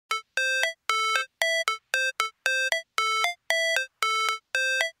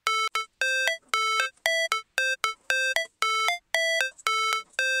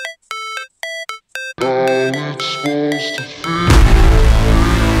supposed to feel.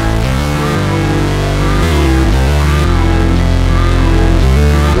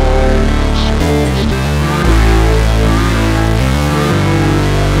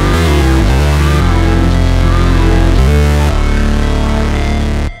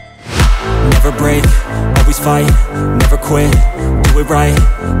 Never break, always fight, never quit, do it right,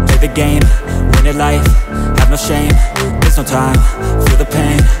 play the game, win it life, have no shame, there's no time, feel the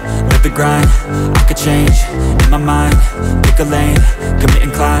pain, live the grind, I could change, in my mind, pick a lane, commit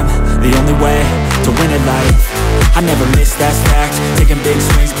and climb, the only way to win it life. I never miss, that's fact, taking big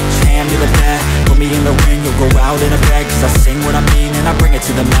swings, hand me the bat, put me in the ring, you'll go out in a bag, cause I sing what I mean and I bring it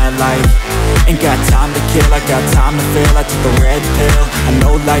to the mad light. Ain't got time to kill, I got time to feel, I took the red pill, I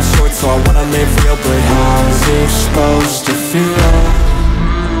know life's short so I wanna live real, but how's it supposed to feel?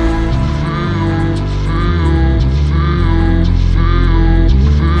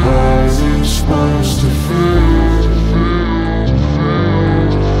 Supposed to feel.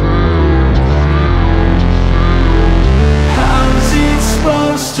 How's it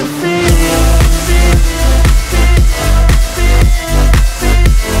supposed to feel?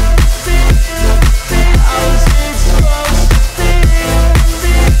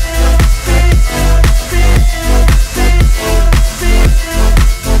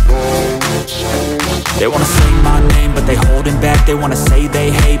 They wanna say my name, but they holding back. They wanna say they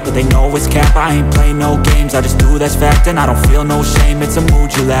hate, but they know it's cap. I ain't play no games, I just do that's fact. And I don't feel no shame, it's a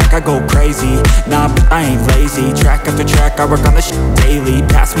mood you lack. I go crazy, nah, but I ain't lazy. Track after track, I work on this shit daily.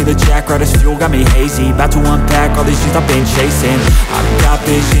 Pass me the jack, right as fuel, got me hazy. About to unpack all these things I've been chasing. I've got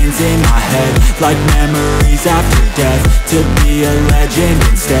visions in my head, like memories after death. To be a legend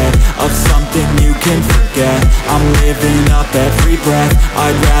instead of something you can forget. I'm living up every breath,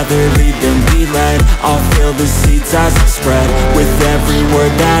 I'd rather lead than be led. I'll fill the seeds as I spread, with every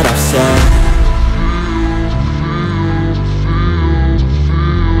word that I've said.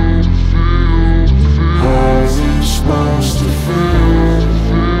 How's it supposed to feel?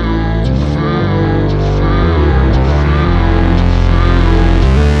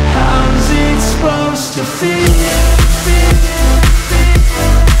 How's it supposed to feel?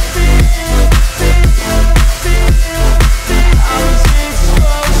 How it's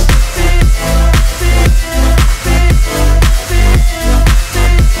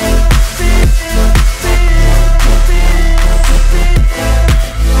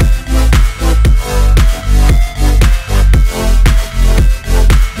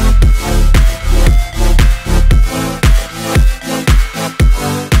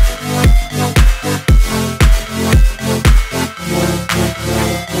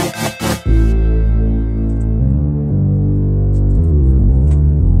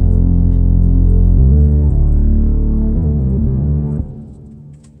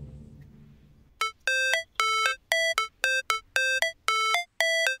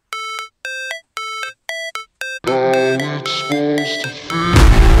supposed to feel.